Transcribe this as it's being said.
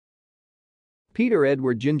Peter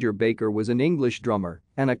Edward Ginger Baker was an English drummer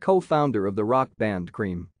and a co-founder of the rock band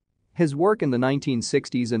Cream. His work in the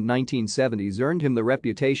 1960s and 1970s earned him the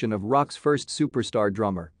reputation of rock's first superstar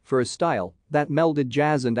drummer for a style that melded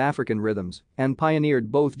jazz and African rhythms and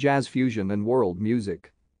pioneered both jazz fusion and world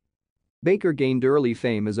music. Baker gained early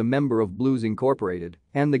fame as a member of Blues Incorporated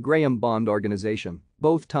and the Graham Bond Organization,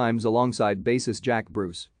 both times alongside bassist Jack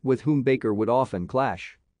Bruce, with whom Baker would often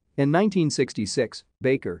clash. In 1966,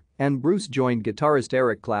 Baker and Bruce joined guitarist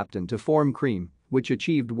Eric Clapton to form Cream, which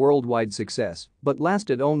achieved worldwide success but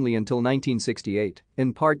lasted only until 1968,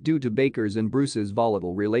 in part due to Baker's and Bruce's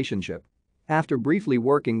volatile relationship. After briefly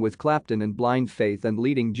working with Clapton in Blind Faith and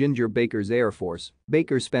leading Ginger Baker's Air Force,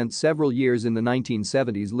 Baker spent several years in the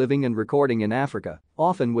 1970s living and recording in Africa,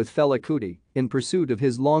 often with Fela Kuti, in pursuit of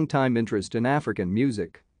his longtime interest in African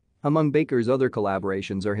music. Among Baker's other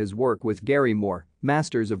collaborations are his work with Gary Moore,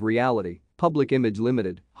 Masters of Reality, Public Image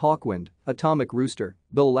Limited, Hawkwind, Atomic Rooster,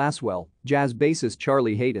 Bill Laswell, jazz bassist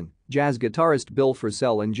Charlie Hayden, jazz guitarist Bill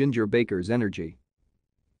Frisell and Ginger Baker's Energy.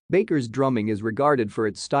 Baker's drumming is regarded for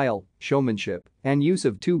its style, showmanship, and use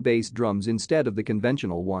of two bass drums instead of the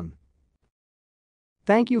conventional one.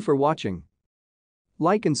 Thank you for watching.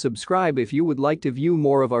 Like and subscribe if you would like to view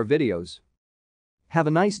more of our videos. Have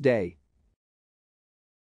a nice day.